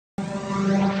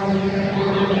The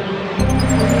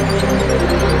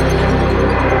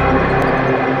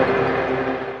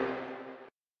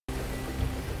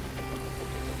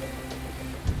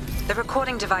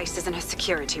recording device is in her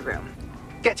security room.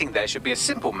 Getting there should be a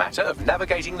simple matter of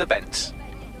navigating the vents.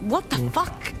 What the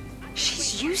fuck?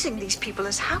 She's using these people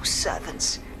as house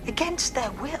servants, against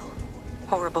their will.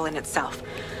 Horrible in itself,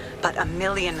 but a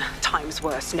million times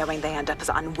worse knowing they end up as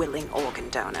unwilling organ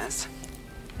donors.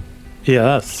 Yeah,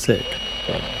 that's sick.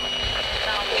 But...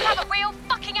 You have a real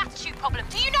fucking attitude problem.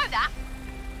 Do you know that?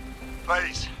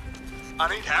 Please, I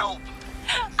need help.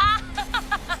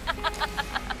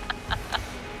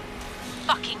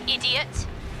 Fucking idiot.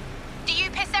 Do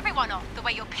you piss everyone off the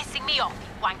way you're pissing me off, you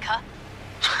wanker?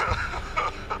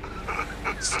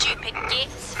 Stupid git.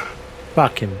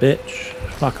 Fucking bitch.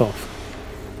 Fuck off.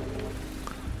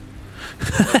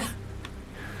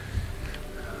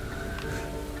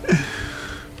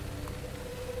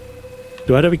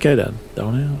 Where do we go then?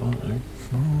 Down here? Oh, no.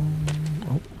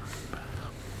 Oh.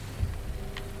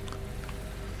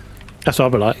 That's what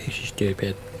I'd be like. You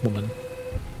stupid woman.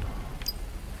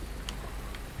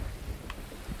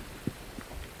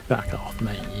 Back off,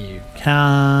 mate. You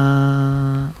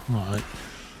can't. Alright.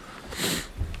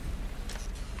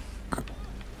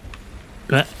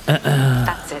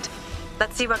 That's it.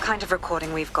 Let's see what kind of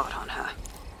recording we've got on her.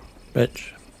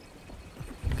 Bitch.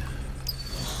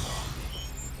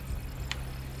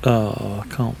 I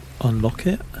can't unlock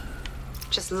it.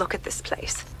 Just look at this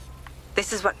place.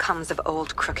 This is what comes of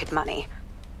old crooked money.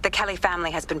 The Kelley family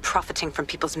has been profiting from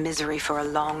people's misery for a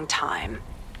long time.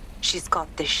 She's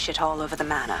got this shit all over the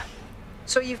manor.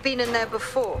 So you've been in there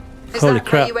before? Is Holy that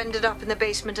crap. how you ended up in the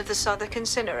basement of the Southwark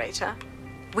incinerator?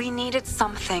 We needed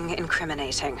something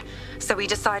incriminating, so we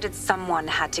decided someone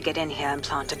had to get in here and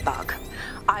plant a bug.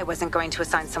 I wasn't going to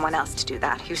assign someone else to do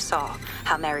that. You saw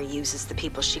how Mary uses the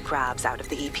people she grabs out of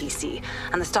the EPC,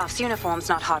 and the staff's uniform's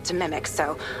not hard to mimic,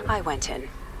 so I went in.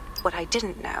 What I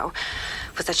didn't know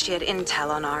was that she had intel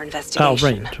on our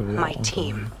investigation, my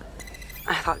team.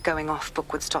 I thought going off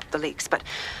book would stop the leaks, but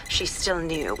she still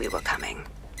knew we were coming.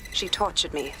 She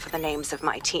tortured me for the names of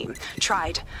my team.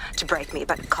 Tried to break me,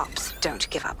 but cops don't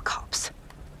give up cops.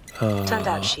 Turned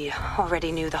out she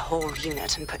already knew the whole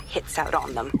unit and put hits out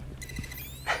on them.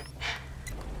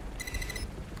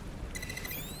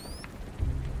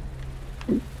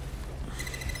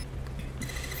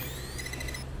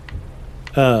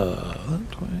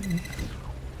 That way.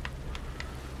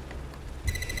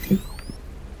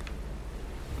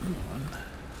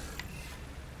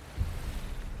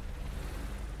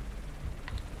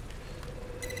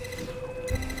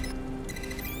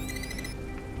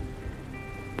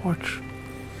 Watch.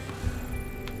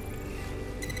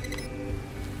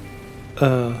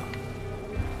 Oh,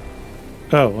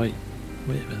 wait a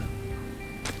minute.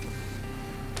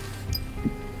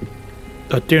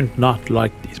 I do not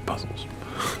like these puzzles.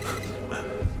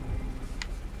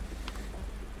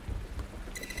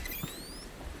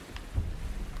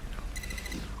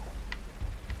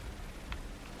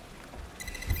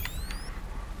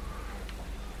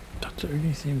 That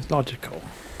only seems logical.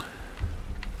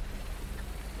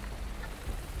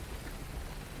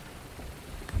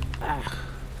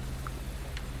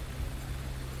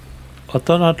 I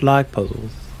do not like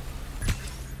puzzles.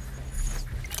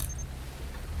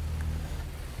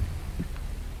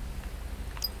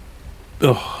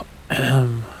 Ugh.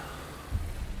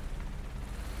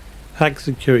 Hack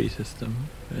security system.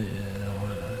 Yeah,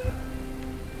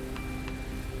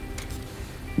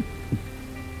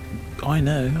 I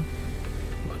know.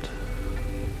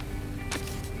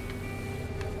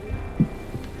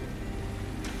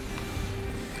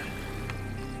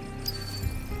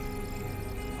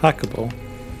 What? Hackable.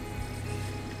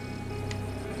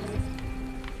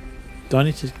 Do I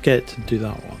need to get to do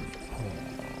that one?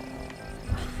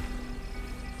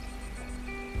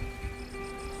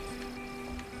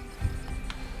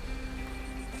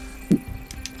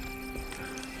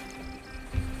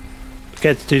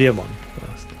 Get to do the other one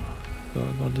first. What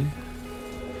I gotta do?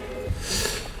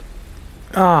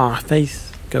 Ah,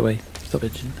 face. Go away. Stop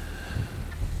itching.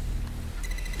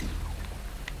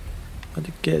 How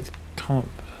to get comp?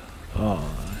 Oh.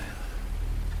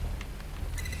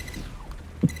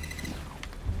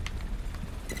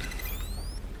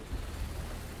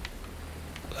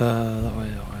 That way,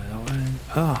 that way, that way.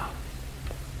 Ah.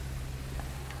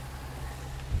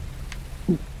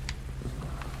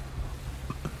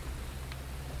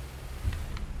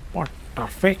 What the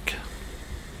frick?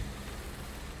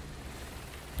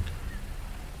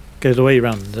 Goes away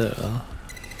around there.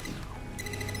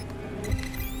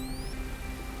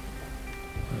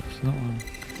 That's not one.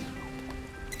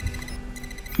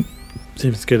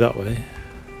 Seems to go that way.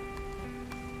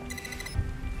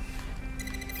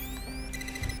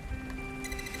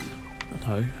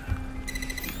 No.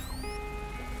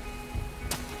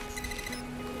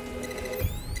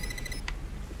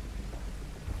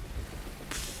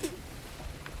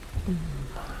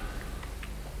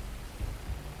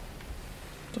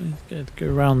 Don't get to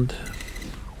go around.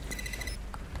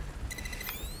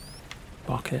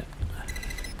 Bucket.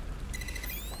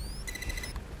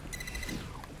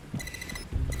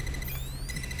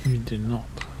 We do not.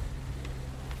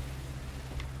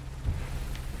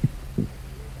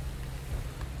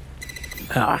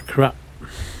 Ah, crap.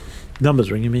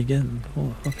 Number's ringing me again.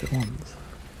 Oh, fuck it once.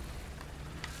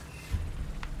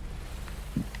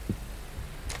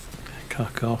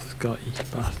 Cuck off, Scotty,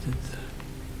 bastards.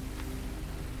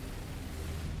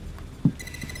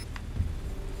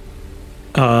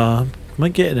 Am I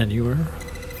getting anywhere?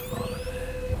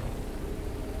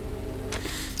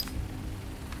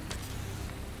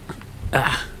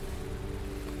 Ah.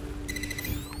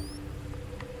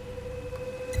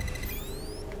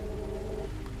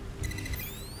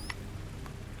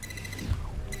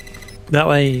 That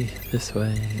way, this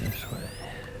way, this way.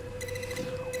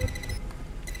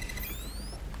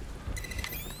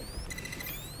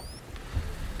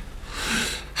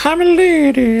 I'm a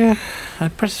lady. I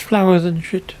press flowers and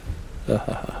shit.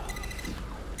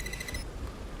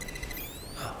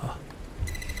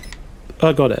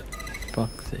 I got it.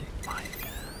 Fuck's sake.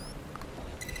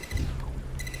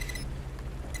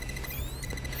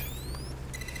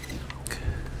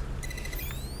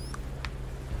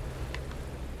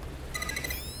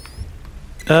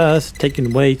 It's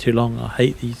taking way too long. I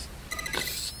hate these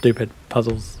stupid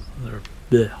puzzles. They're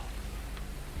bleh.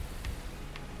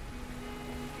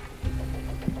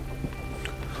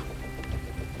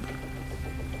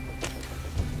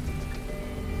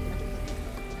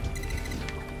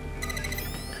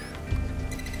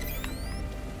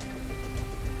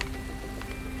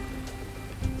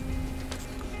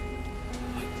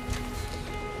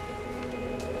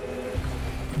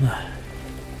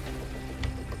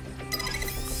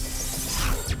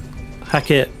 Hack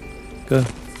it. Go.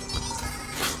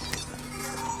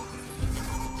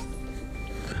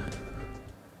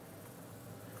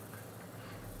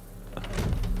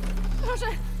 Proszę.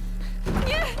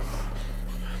 Nie.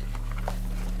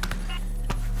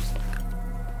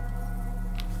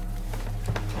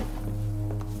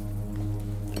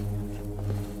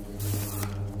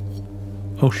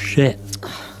 Oh shit.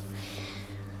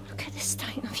 Look at the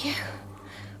state of you.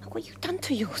 Look what you've done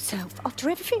to yourself after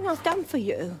everything I've done for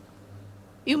you.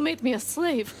 You made me a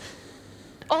slave.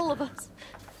 All of us.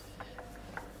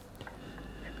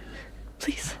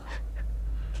 Please,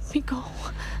 let me go.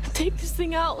 Take this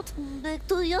thing out. Back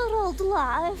to your old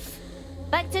life.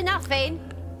 Back to nothing.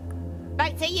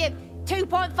 Back to you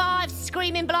 2.5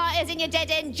 screaming blighters in your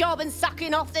dead-end job and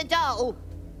sucking off the dole.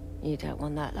 You don't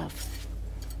want that, love.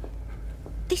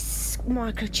 This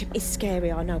microchip is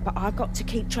scary, I know, but I've got to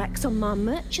keep tracks on my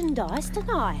merchandise, don't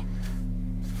I?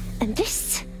 And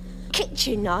this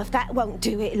kitchen knife, that won't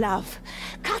do it, love.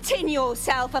 Cutting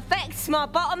yourself affects my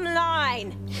bottom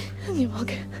line.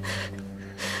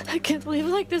 I can't live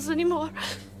like this anymore.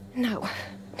 No.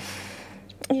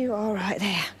 You're all right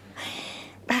there.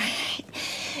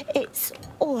 It's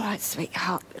all right,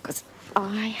 sweetheart, because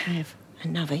I have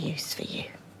another use for you.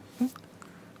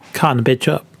 Cutting the bitch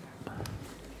up.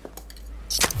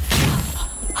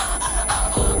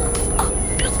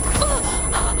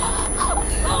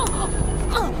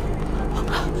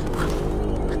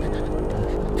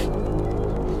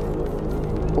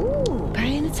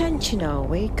 Attention, are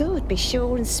we? Good. Be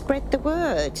sure and spread the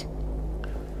word.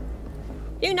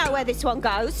 You know where this one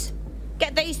goes.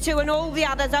 Get these two and all the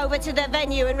others over to the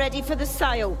venue and ready for the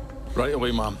sale. Right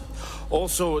away, ma'am.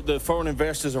 Also, the foreign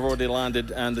investors have already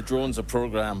landed and the drones are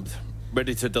programmed,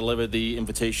 ready to deliver the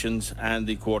invitations and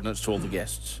the coordinates to all the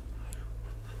guests.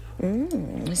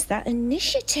 Is that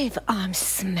initiative I'm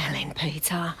smelling,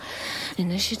 Peter?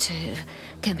 Initiative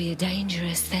can be a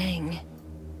dangerous thing.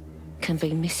 Can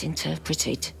be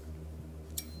misinterpreted.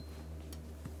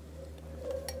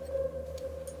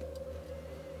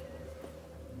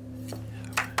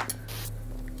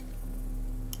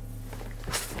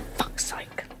 Fuck's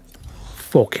sake.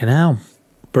 Fucking hell.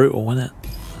 Brutal, wasn't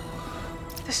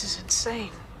it? This is insane.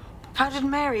 How did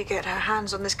Mary get her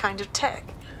hands on this kind of tech?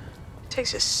 It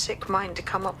takes a sick mind to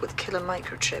come up with killer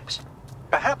microchips.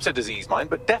 Perhaps a disease mind,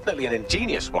 but definitely an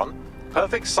ingenious one.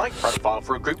 Perfect site profile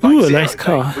for a group like Ooh, a Zero nice Day,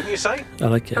 car. wouldn't you say? I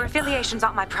like it. Her affiliations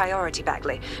aren't my priority,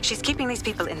 Bagley. She's keeping these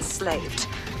people enslaved.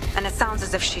 And it sounds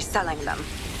as if she's selling them.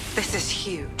 This is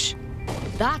huge.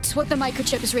 That's what the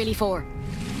microchip is really for.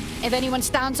 If anyone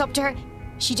stands up to her,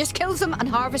 she just kills them and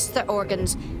harvests their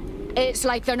organs. It's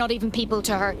like they're not even people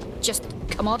to her, just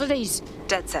commodities.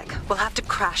 DedSec, we'll have to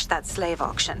crash that slave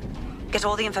auction. Get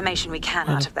all the information we can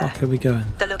out of there. Where are we going?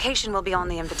 The location will be on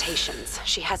the invitations.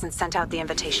 She hasn't sent out the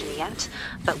invitation yet,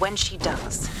 but when she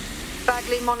does...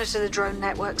 Bagley, monitor the drone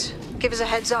networks. Give us a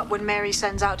heads up when Mary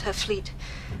sends out her fleet.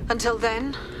 Until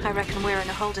then, I reckon we're in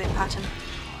a holding pattern.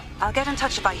 I'll get in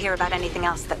touch if I hear about anything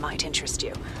else that might interest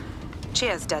you.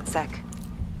 Cheers, DedSec.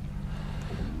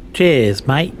 Cheers,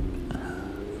 mate.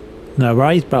 No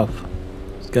worries, bruv.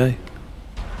 Let's go.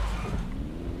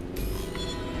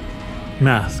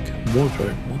 Mask,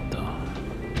 wardrobe, what the?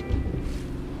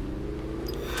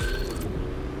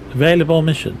 Available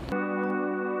missions.